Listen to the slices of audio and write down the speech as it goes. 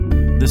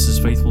This is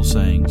Faithful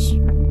Sayings,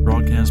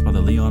 broadcast by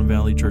the Leon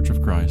Valley Church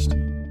of Christ.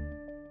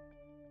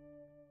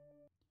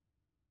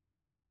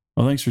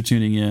 Well, thanks for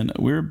tuning in.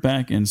 We're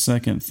back in 2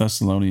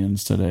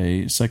 Thessalonians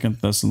today, 2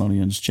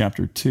 Thessalonians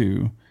chapter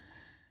 2.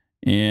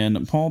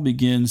 And Paul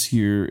begins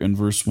here in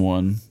verse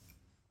 1.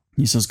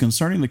 He says,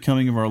 "Concerning the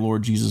coming of our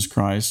Lord Jesus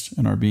Christ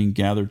and our being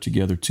gathered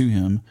together to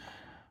him,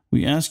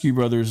 we ask you,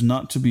 brothers,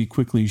 not to be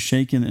quickly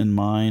shaken in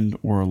mind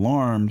or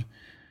alarmed,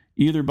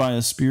 either by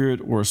a spirit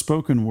or a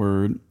spoken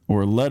word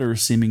or a letter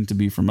seeming to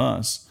be from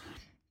us,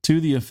 to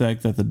the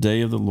effect that the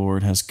day of the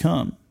Lord has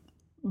come.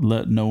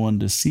 Let no one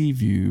deceive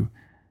you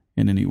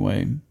in any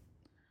way."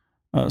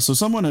 So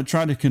someone had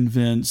tried to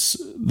convince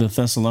the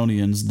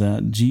Thessalonians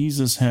that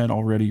Jesus had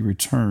already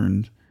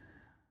returned,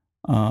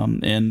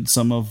 and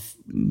some of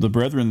the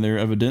brethren there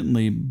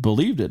evidently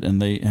believed it,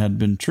 and they had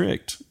been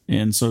tricked.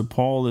 And so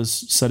Paul is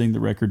setting the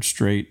record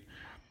straight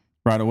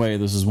right away.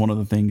 This is one of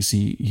the things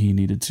he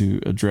needed to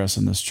address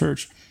in this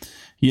church.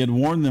 He had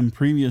warned them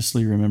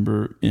previously,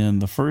 remember, in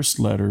the first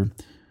letter,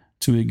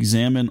 to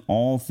examine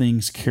all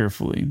things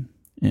carefully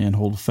and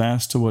hold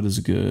fast to what is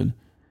good,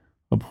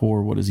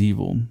 abhor what is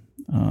evil,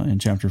 in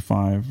chapter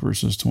 5,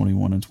 verses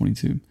 21 and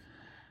 22.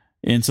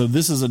 And so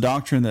this is a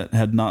doctrine that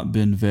had not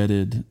been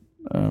vetted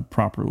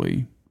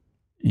properly,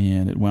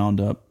 and it wound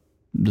up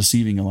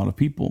deceiving a lot of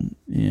people.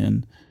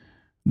 And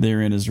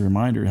therein is a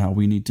reminder how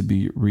we need to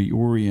be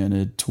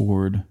reoriented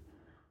toward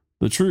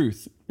the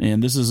truth.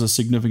 And this is a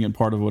significant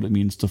part of what it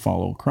means to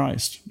follow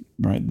Christ,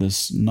 right?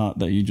 This, not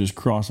that you just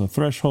cross a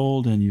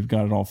threshold and you've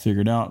got it all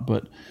figured out,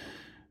 but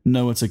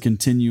no, it's a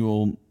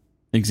continual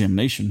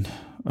examination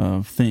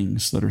of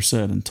things that are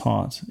said and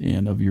taught,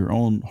 and of your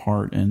own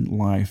heart and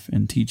life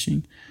and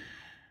teaching.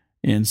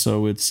 And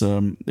so it's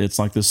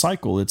like this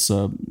cycle. It's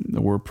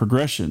or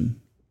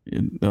progression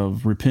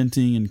of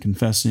repenting and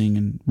confessing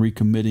and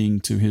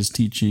recommitting to his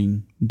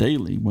teaching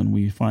daily when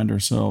we find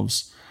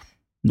ourselves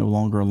no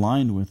longer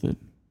aligned with it.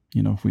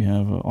 You know, if we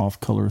have an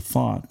off-color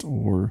thought,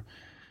 or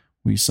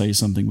we say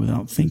something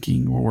without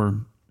thinking,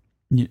 or,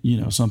 you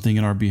know, something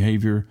in our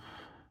behavior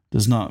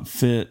does not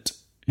fit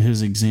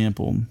his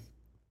example,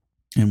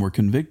 and we're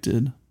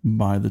convicted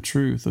by the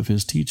truth of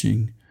his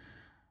teaching,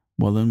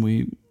 well, then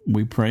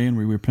we pray and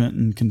we repent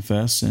and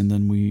confess, and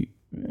then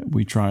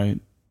we try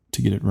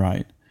to get it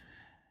right.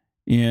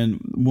 And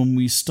when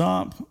we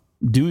stop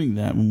doing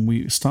that, when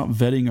we stop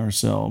vetting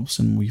ourselves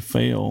and we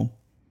fail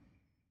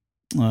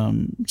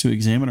to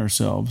examine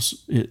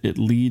ourselves, it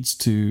leads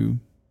to,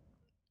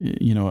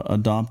 you know,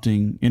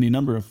 adopting any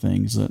number of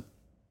things that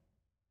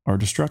are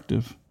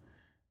destructive.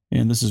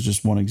 And this is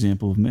just one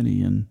example of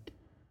many in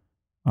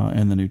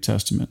the New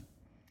Testament.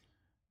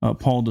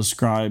 Paul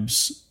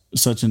describes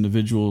such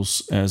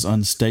individuals as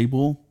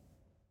unstable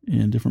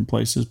in different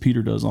places.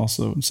 Peter does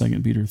also in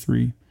 2 Peter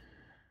 3.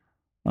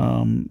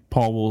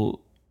 Paul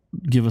will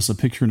give us a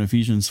picture in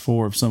Ephesians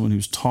 4 of someone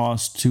who's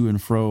tossed to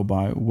and fro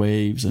by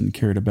waves and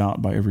carried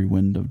about by every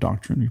wind of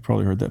doctrine. You've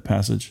probably heard that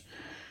passage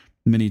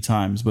many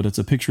times, but it's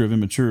a picture of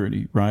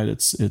immaturity, right?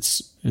 It's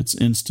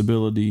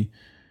instability.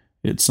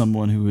 It's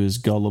someone who is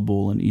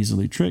gullible and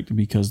easily tricked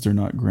because they're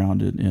not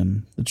grounded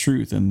in the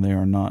truth, and they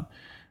are not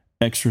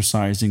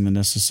exercising the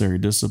necessary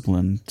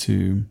discipline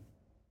to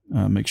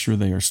make sure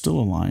they are still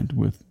aligned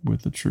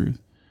with the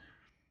truth.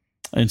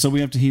 And so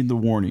we have to heed the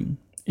warning.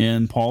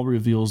 And Paul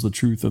reveals the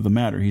truth of the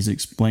matter. He's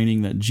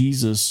explaining that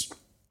Jesus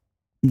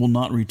will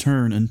not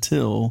return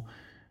until,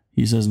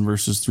 he says in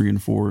verses 3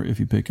 and 4, if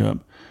you pick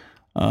up,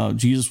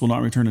 Jesus will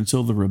not return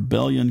until the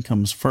rebellion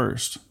comes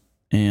first,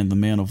 and the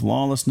man of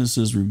lawlessness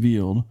is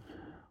revealed,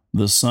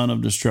 the son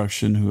of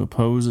destruction, who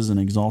opposes and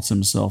exalts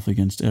himself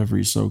against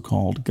every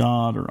so-called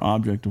God or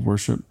object of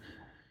worship,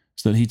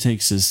 so that he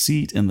takes his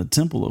seat in the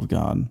temple of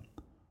God,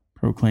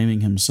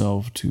 proclaiming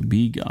himself to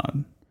be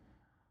God.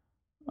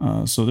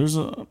 So there's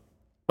a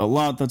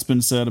lot that's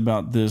been said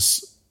about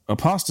this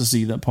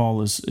apostasy that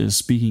Paul is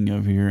speaking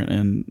of here,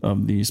 and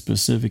of the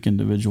specific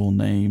individual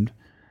named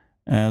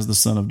as the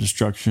son of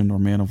destruction or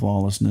man of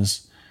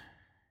lawlessness.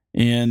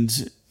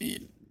 And,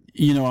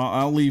 you know,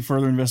 I'll leave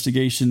further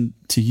investigation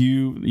to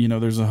you. You know,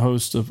 there's a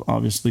host of,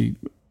 obviously,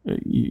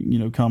 you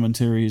know,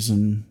 commentaries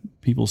and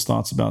people's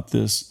thoughts about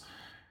this.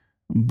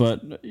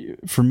 But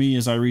for me,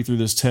 as I read through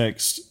this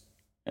text,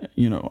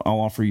 you know, I'll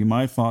offer you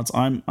my thoughts.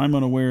 I'm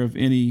unaware of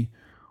any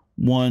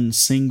one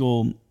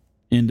single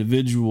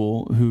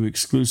individual who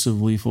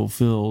exclusively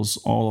fulfills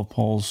all of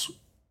Paul's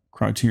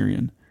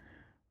criterion.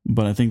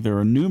 But I think there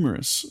are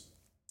numerous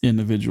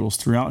individuals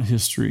throughout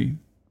history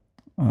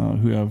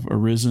who have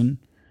arisen,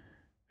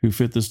 who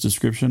fit this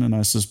description, and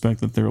I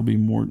suspect that there will be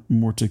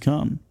more to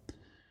come.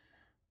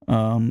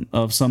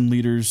 Of some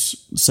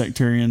leaders,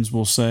 sectarians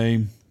will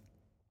say,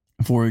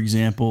 for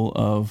example,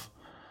 of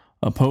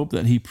a pope,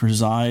 that he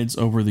presides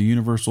over the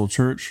universal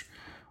church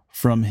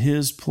from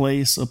his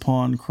place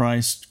upon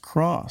Christ's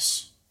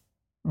cross.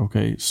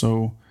 Okay,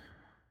 so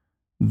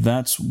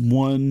that's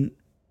just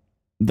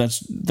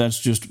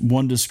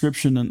one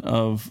description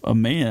of a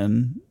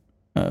man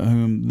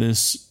whom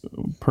this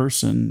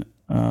person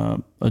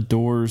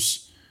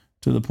adores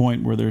to the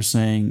point where they're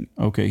saying,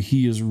 okay,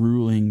 he is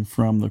ruling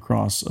from the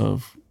cross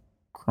of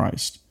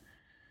Christ.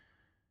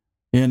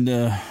 And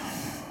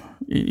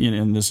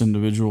this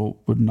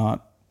individual would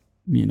not,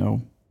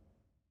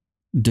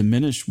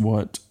 diminish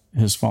what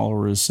his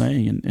follower is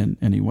saying in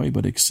any way,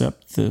 but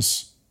accept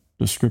this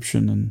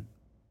description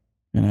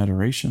and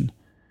adoration.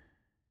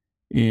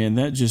 And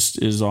that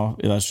just is off.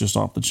 That's just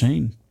off the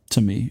chain to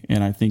me.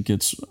 And I think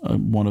it's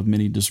one of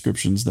many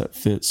descriptions that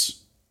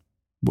fits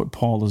what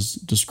Paul is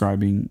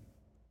describing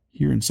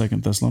here in 2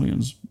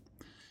 Thessalonians.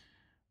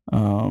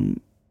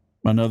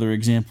 Another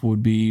example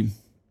would be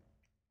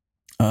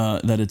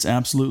that it's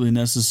absolutely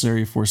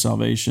necessary for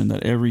salvation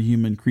that every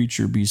human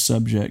creature be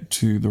subject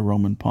to the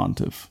Roman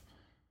pontiff.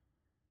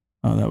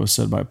 That was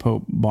said by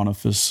Pope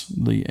Boniface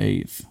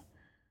VIII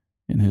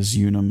in his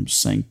Unum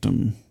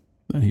Sanctum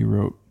that he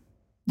wrote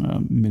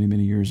many,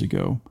 many years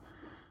ago.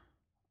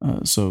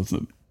 So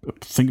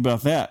think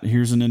about that.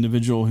 Here's an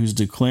individual who's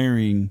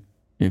declaring,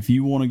 if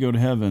you want to go to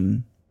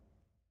heaven,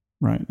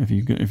 right, if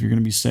you're going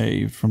to be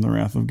saved from the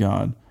wrath of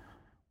God,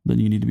 then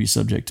you need to be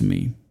subject to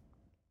me.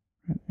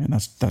 And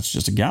that's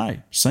just a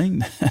guy saying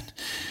that.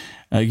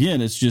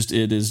 Again,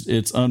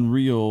 it's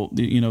unreal.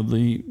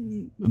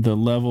 The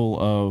level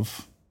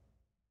of,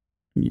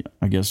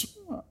 I guess,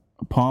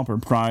 pomp or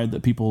pride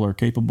that people are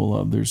capable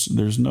of.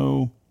 There's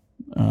no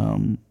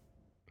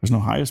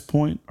highest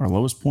point or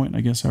lowest point,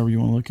 I guess, however you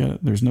want to look at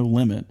it. There's no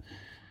limit.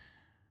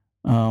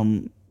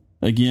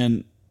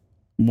 Again,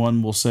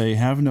 one will say,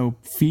 have no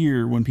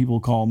fear when people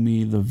call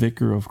me the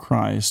vicar of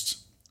Christ,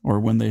 or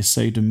when they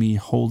say to me,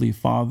 Holy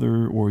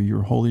Father, or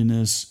Your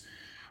Holiness,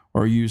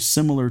 or use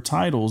similar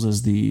titles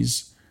as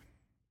these,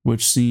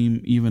 which seem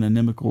even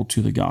inimical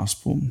to the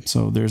gospel.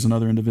 So there's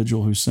another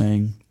individual who's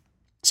saying,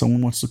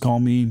 someone wants to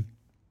call me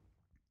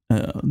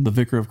the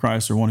vicar of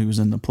Christ, or one who is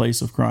in the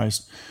place of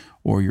Christ,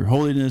 or Your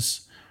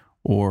Holiness,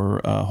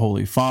 or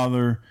Holy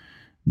Father.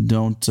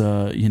 Don't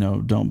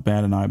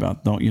bat an eye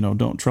about.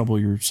 Don't trouble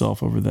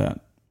yourself over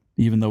that,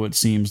 even though it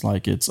seems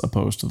like it's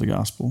opposed to the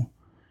gospel.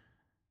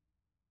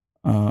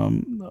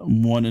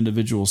 One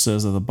individual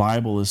says that the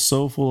Bible is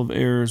so full of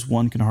errors,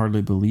 one can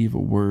hardly believe a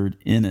word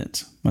in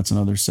it. That's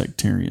another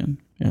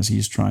sectarian, as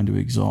he's trying to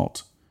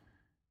exalt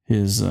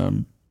his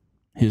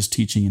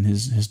teaching and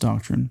his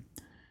doctrine.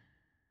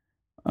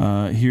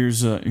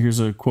 Here's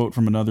a quote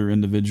from another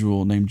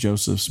individual named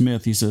Joseph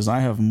Smith. He says, I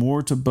have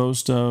more to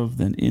boast of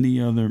than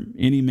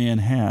any man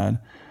had.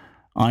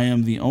 I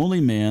am the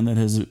only man that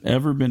has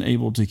ever been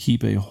able to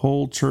keep a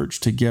whole church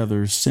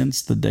together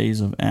since the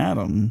days of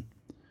Adam.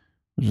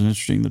 Which is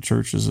interesting. The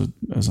church is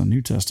a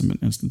New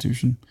Testament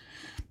institution.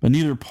 But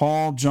neither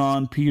Paul,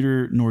 John,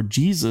 Peter, nor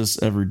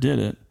Jesus ever did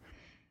it.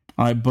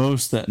 I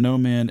boast that no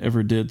man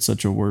ever did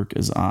such a work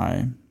as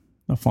I.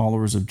 The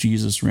followers of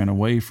Jesus ran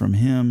away from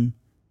him,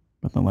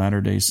 but the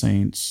Latter-day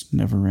Saints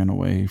never ran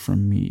away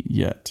from me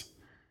yet.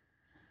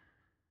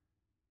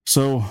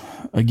 So,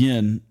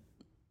 again,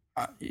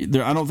 I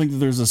don't think that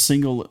there's a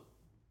single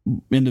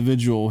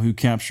individual who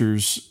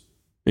captures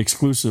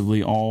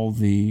exclusively all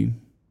the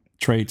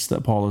traits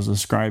that Paul is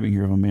describing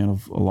here of a man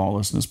of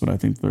lawlessness, but I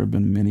think there have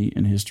been many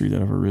in history that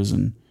have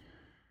arisen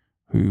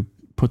who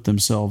put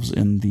themselves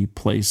in the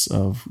place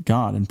of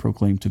God and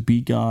proclaim to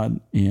be God,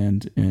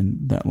 and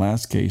in that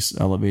last case,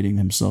 elevating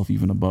himself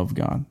even above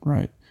God,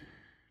 right?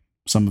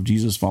 Some of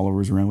Jesus'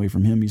 followers ran away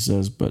from him, he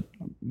says, but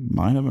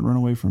mine haven't run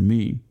away from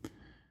me.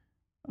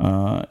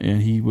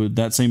 And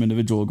that same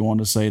individual would go on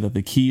to say that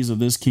the keys of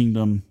this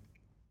kingdom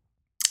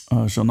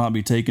shall not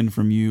be taken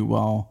from you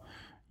while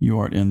you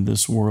are in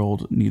this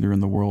world, neither in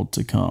the world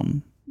to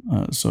come.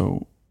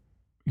 So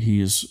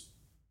he's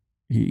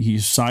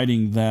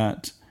citing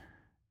that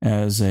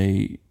as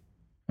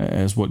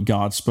what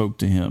God spoke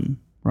to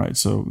him, right?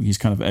 So he's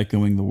kind of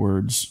echoing the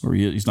words, or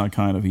he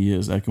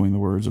is echoing the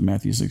words of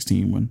Matthew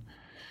 16 when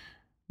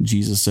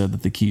Jesus said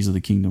that the keys of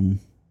the kingdom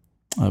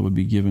would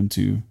be given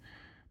to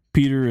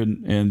Peter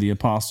and the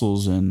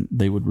apostles, and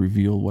they would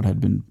reveal what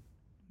had been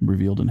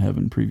revealed in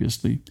heaven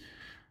previously.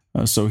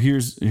 So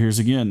here's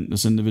again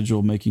this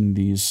individual making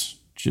these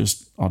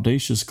just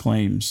audacious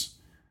claims,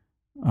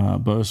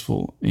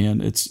 boastful,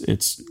 and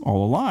it's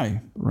all a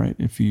lie, right?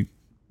 If you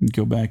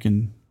go back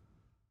and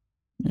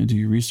do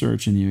your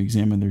research and you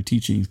examine their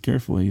teachings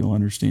carefully, you'll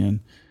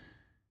understand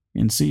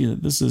and see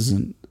that this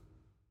isn't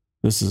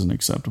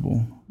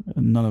acceptable.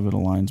 None of it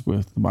aligns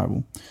with the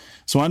Bible.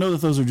 So I know that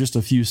those are just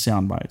a few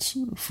sound bites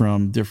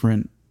from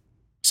different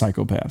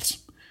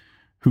psychopaths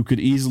who could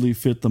easily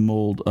fit the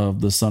mold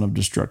of the son of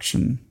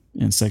destruction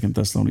in 2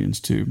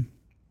 Thessalonians 2.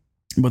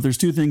 But there's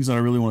two things that I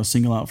really want to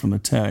single out from the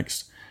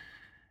text,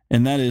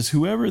 and that is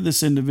whoever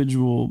this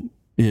individual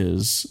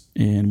is,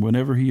 and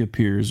whenever he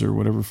appears or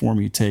whatever form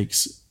he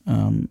takes,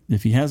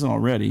 if he hasn't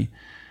already,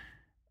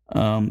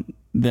 or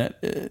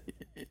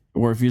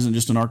if he isn't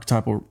just an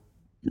archetypal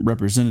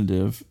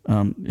representative,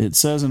 it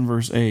says in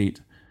verse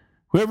 8,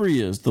 whoever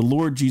he is, the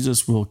Lord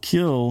Jesus will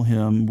kill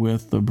him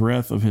with the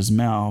breath of his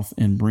mouth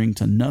and bring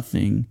to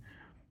nothing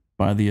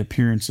by the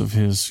appearance of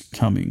his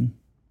coming.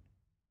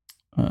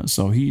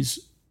 So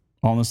he's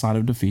on the side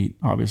of defeat.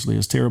 Obviously,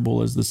 as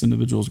terrible as this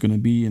individual is going to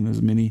be, and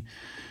as many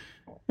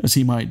as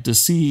he might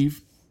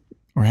deceive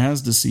or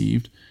has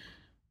deceived,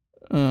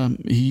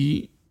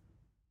 he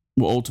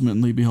will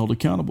ultimately be held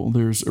accountable.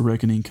 There's a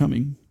reckoning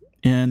coming.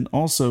 And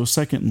also,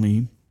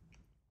 secondly,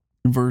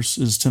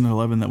 verses 10 and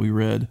 11 that we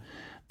read,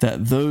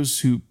 that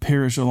those who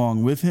perish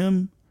along with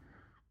him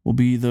will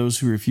be those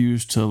who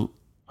refuse to,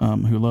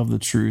 who love the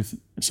truth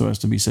so as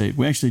to be saved.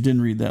 We actually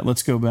didn't read that.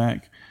 Let's go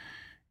back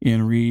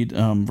and read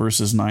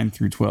verses 9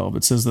 through 12.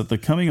 It says that the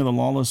coming of the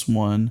lawless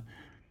one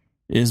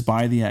is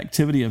by the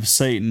activity of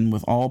Satan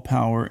with all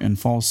power and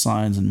false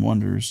signs and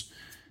wonders,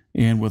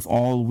 and with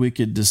all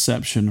wicked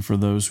deception for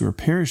those who are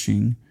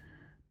perishing,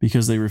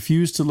 because they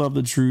refuse to love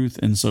the truth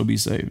and so be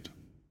saved.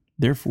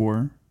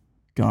 Therefore,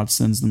 God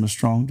sends them a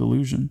strong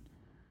delusion,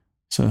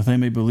 so that they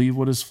may believe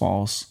what is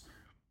false,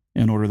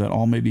 in order that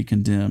all may be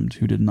condemned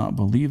who did not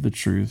believe the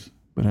truth,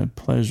 but had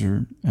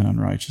pleasure in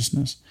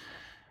unrighteousness.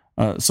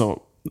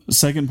 So,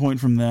 second point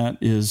from that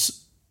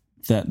is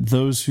that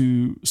those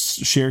who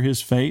share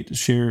his fate,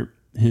 share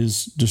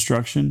his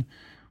destruction,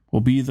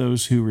 will be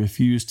those who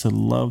refuse to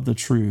love the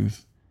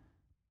truth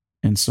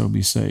and so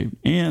be saved.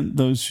 And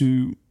those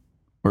who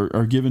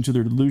are given to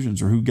their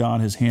delusions, or who God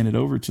has handed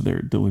over to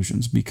their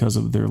delusions because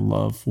of their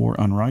love for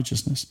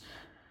unrighteousness.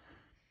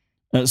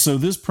 So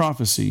this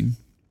prophecy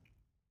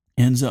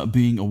ends up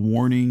being a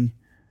warning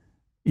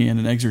and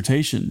an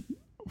exhortation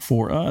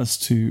for us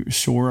to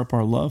shore up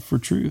our love for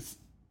truth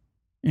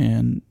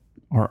and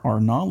our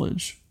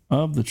knowledge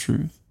of the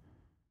truth,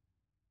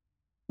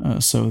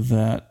 so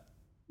that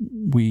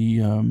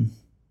we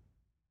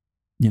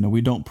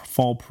we don't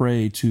fall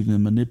prey to the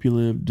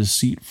manipulative,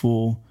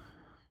 deceitful,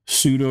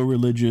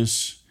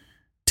 pseudo-religious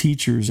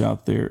teachers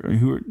out there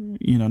who are,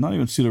 not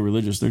even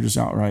pseudo-religious. They're just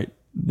outright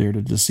there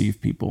to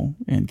deceive people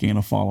and gain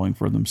a following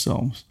for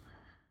themselves.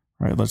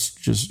 Right? Let's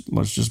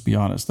just be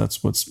honest.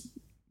 That's what's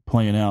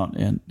playing out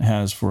and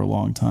has for a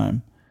long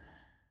time.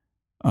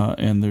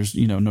 And there's,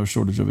 no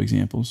shortage of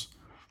examples.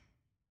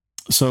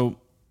 So,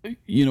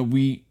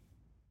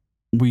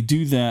 we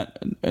do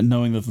that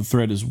knowing that the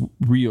threat is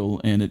real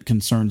and it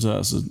concerns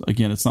us.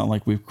 Again, it's not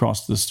like we've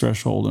crossed this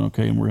threshold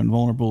and we're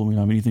invulnerable and we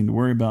don't have anything to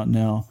worry about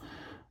now.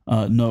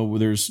 No,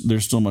 there's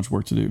still much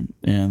work to do,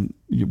 and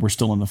we're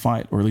still in the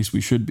fight, or at least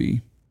we should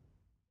be,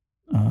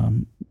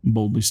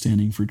 boldly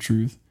standing for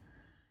truth.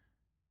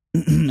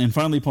 And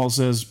finally, Paul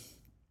says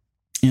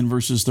in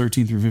verses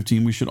 13 through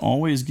 15, we should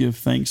always give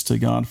thanks to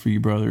God for you,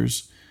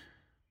 brothers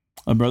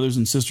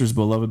and sisters,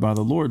 beloved by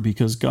the Lord,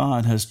 because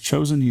God has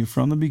chosen you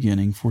from the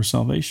beginning for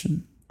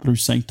salvation through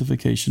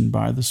sanctification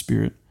by the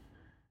Spirit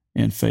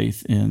and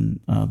faith in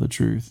the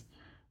truth.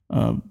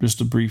 Just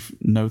a brief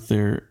note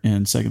there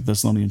in 2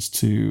 Thessalonians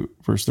 2,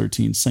 verse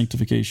 13,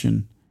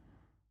 sanctification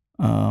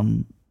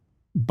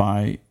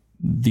by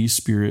the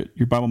Spirit.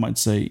 Your Bible might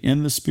say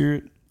in the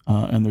Spirit,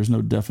 and there's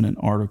no definite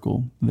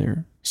article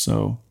there.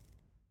 So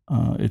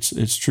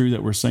it's true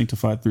that we're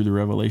sanctified through the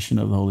revelation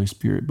of the Holy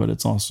Spirit, but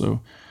it's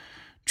also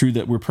true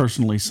that we're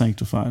personally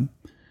sanctified.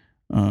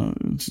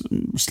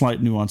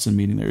 Slight nuance in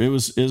meaning there.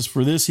 Is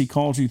for this he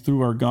called you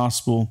through our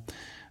gospel,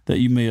 that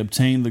you may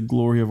obtain the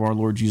glory of our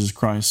Lord Jesus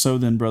Christ. So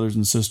then, brothers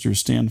and sisters,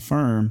 stand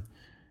firm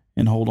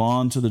and hold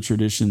on to the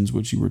traditions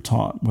which you were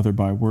taught, whether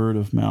by word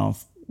of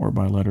mouth or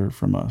by letter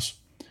from us.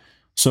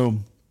 So,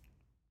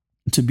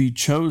 to be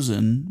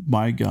chosen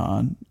by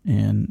God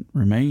and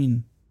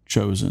remain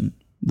chosen,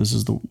 this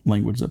is the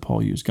language that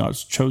Paul used.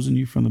 God's chosen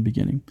you from the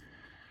beginning.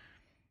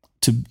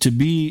 To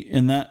be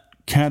in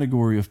that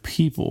category of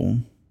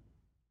people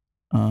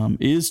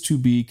is to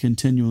be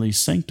continually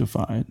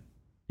sanctified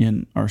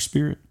in our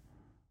spirit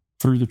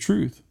through the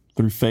truth,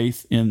 through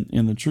faith in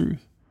the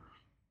truth.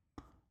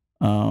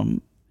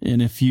 And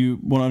if you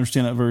want to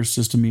understand that verse,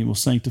 is to mean we're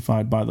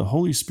sanctified by the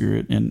Holy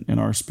Spirit and in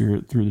our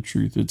spirit through the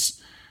truth.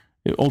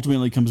 It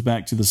ultimately comes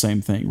back to the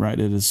same thing, right?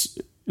 It is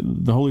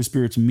the Holy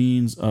Spirit's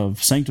means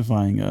of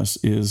sanctifying us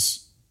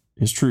is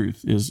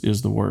truth,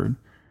 is the word.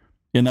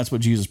 And that's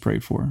what Jesus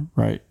prayed for,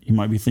 right? You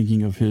might be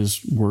thinking of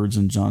his words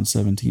in John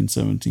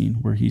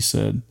 17:17, where he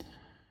said,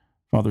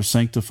 Father,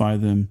 sanctify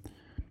them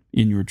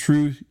in your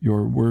truth.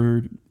 Your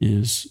word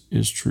is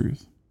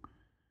truth.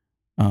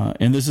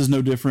 And this is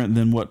no different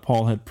than what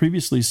Paul had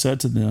previously said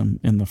to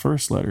them in the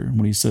first letter,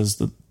 when he says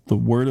that the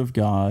word of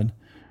God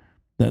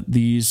that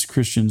these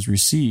Christians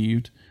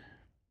received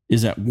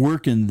is at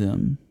work in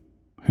them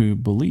who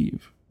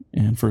believe,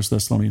 in 1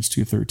 Thessalonians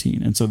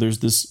 2:13. And so there's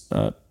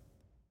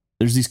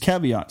these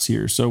caveats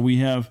here. So we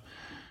have,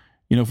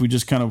 if we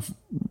just kind of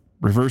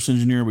reverse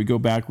engineer, we go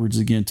backwards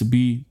again. To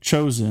be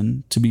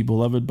chosen, to be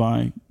beloved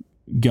by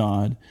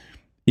God,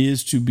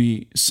 is to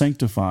be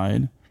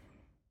sanctified,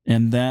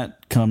 and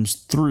that comes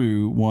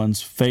through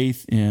one's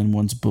faith in,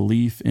 one's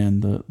belief in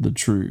the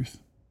truth.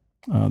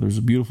 There's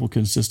a beautiful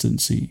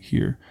consistency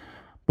here.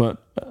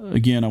 But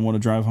again, I want to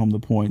drive home the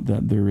point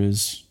that there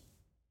is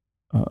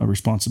a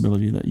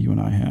responsibility that you and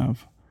I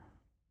have,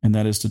 and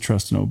that is to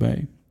trust and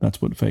obey.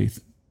 That's what faith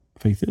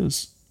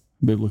is,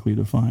 biblically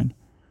defined.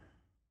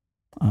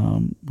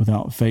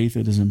 Without faith,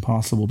 it is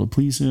impossible to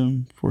please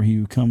him, for he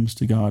who comes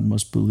to God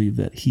must believe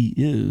that he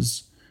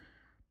is,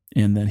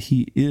 and that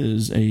he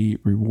is a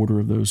rewarder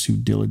of those who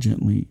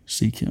diligently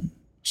seek him.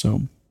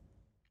 So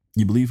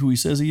you believe who he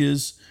says he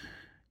is,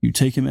 you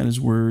take him at his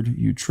word,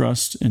 you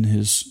trust in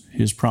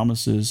his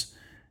promises,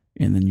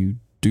 and then you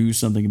do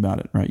something about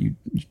it, right? You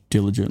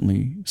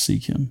diligently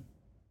seek him.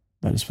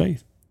 That is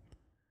faith.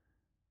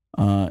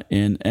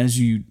 And as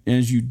you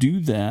do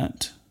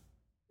that,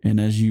 and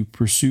as you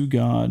pursue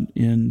God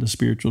in the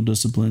spiritual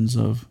disciplines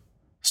of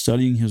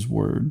studying his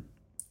word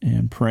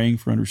and praying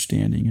for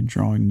understanding and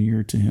drawing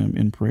near to him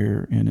in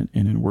prayer and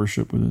in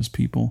worship with his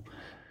people,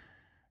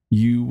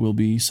 you will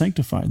be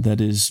sanctified.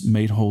 That is,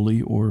 made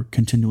holy or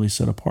continually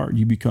set apart.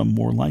 You become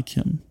more like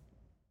him.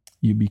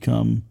 You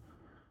become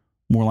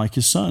more like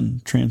his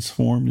son,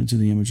 transformed into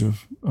the image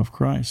of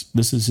Christ.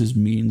 This is his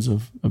means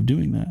of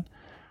doing that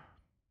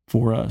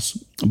for us.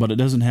 But it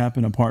doesn't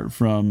happen apart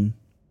from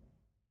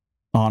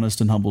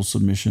honest and humble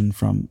submission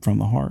from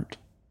the heart,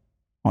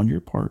 on your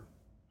part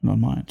and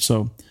on mine.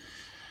 So,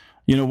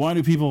 why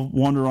do people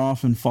wander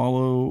off and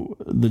follow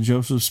the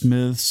Joseph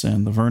Smiths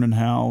and the Vernon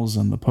Howells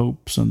and the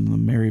Popes and the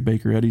Mary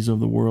Baker Eddies of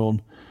the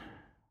world?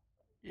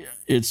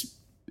 It's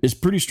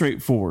pretty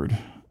straightforward.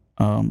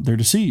 They're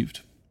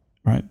deceived,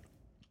 right?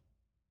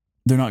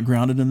 They're not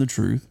grounded in the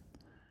truth,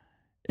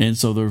 and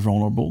so they're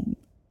vulnerable.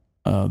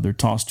 They're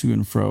tossed to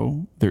and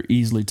fro. They're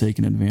easily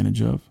taken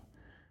advantage of.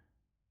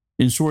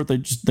 In short,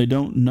 they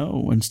don't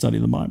know and study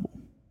the Bible,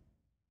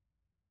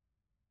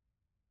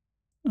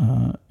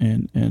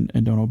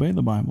 and don't obey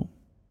the Bible.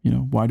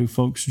 Why do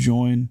folks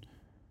join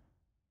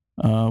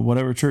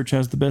whatever church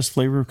has the best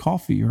flavor of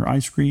coffee or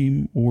ice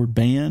cream or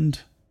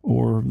band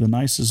or the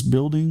nicest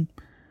building?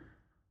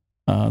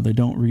 They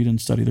don't read and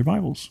study their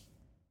Bibles,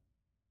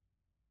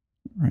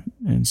 right?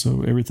 And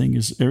so everything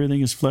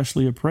is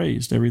fleshly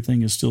appraised.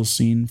 Everything is still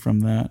seen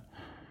from that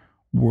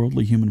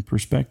worldly human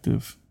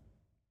perspective.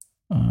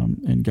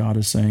 And God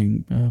is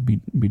saying,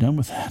 be done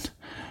with that.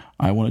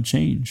 I want to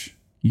change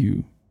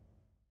you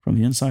from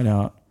the inside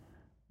out,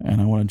 and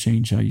I want to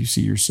change how you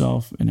see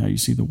yourself and how you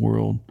see the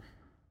world,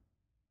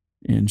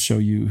 and show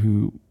you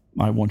who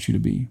I want you to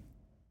be.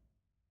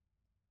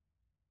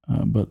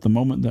 But the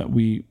moment that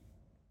we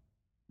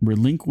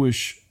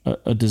relinquish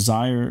a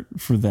desire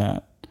for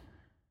that,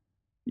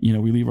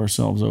 we leave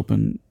ourselves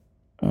open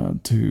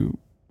to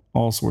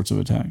all sorts of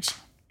attacks.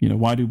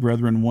 Why do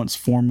brethren once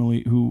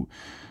formerly who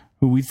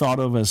we thought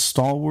of as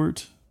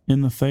stalwart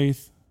in the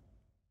faith,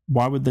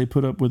 why would they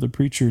put up with a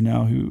preacher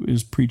now who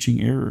is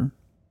preaching error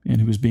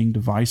and who is being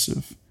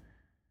divisive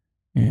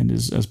and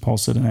is, as Paul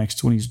said in Acts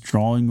 20, he's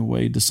drawing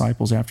away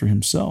disciples after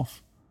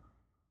himself?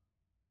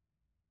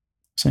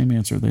 Same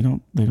answer. They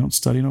don't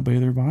study and obey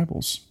their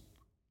Bibles.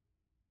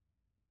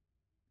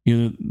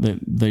 Either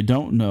they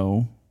don't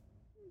know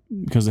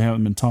because they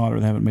haven't been taught,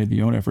 or they haven't made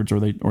the own efforts, or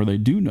they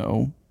do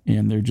know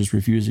and they're just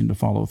refusing to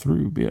follow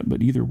through.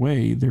 But either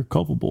way, they're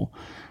culpable.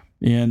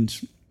 And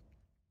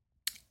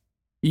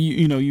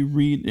you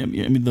read,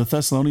 the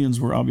Thessalonians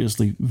were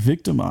obviously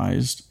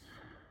victimized,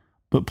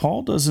 but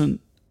Paul doesn't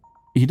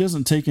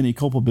take any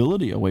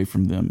culpability away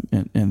from them,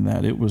 and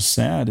that it was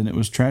sad and it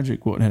was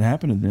tragic what had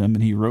happened to them,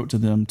 and he wrote to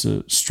them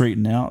to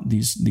straighten out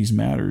these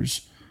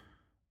matters,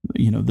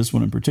 this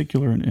one in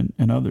particular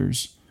and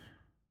others.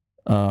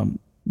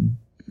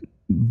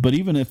 But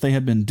even if they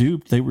had been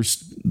duped, they were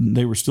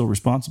still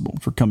responsible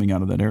for coming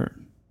out of that error.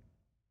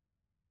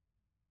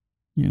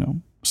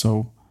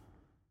 So,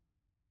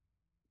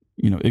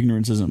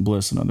 ignorance isn't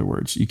bliss. In other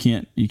words, you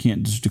can't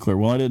just declare,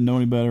 well, I didn't know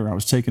any better, I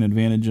was taken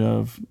advantage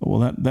of.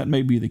 Well, that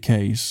may be the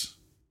case.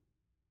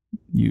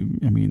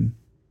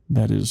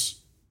 That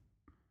is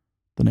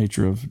the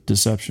nature of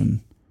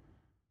deception.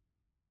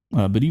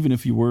 But even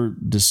if you were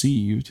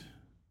deceived,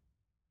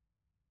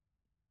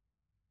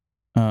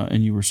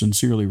 and you were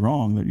sincerely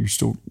wrong, that you're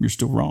still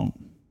wrong.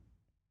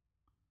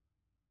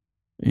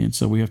 And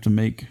so we have to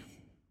make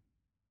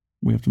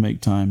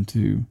time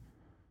to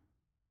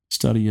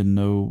study and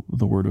know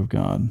the Word of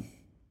God.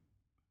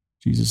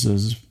 Jesus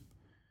says,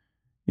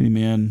 any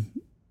man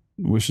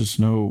wishes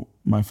to know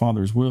my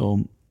Father's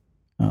will,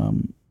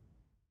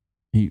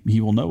 he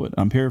will know it.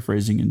 I'm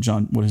paraphrasing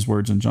his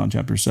words in John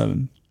chapter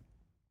 7.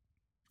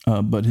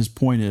 But his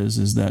point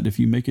is that if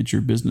you make it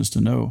your business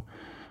to know,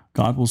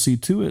 God will see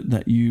to it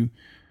that you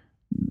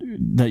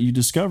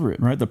discover it,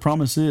 right? The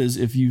promise is,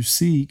 if you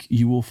seek,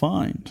 you will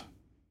find.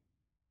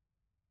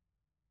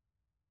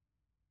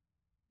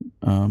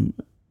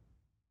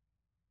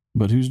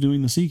 But who's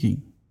doing the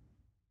seeking?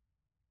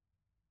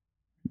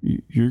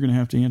 You're going to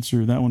have to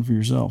answer that one for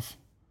yourself,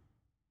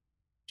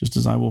 just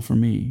as I will for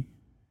me.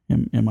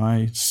 Am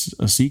I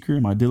a seeker?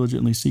 Am I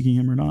diligently seeking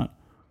him or not?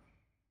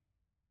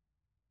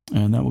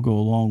 And that will go a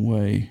long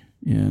way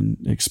in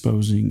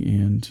exposing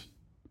and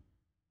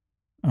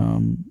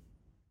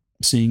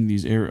seeing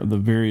the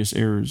various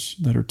errors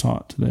that are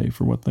taught today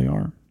for what they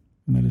are,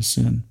 and that is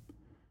sin.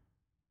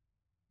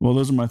 Well,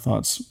 those are my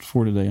thoughts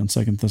for today on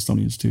 2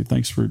 Thessalonians 2.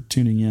 Thanks for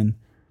tuning in,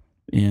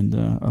 and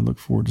I look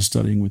forward to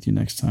studying with you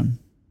next time.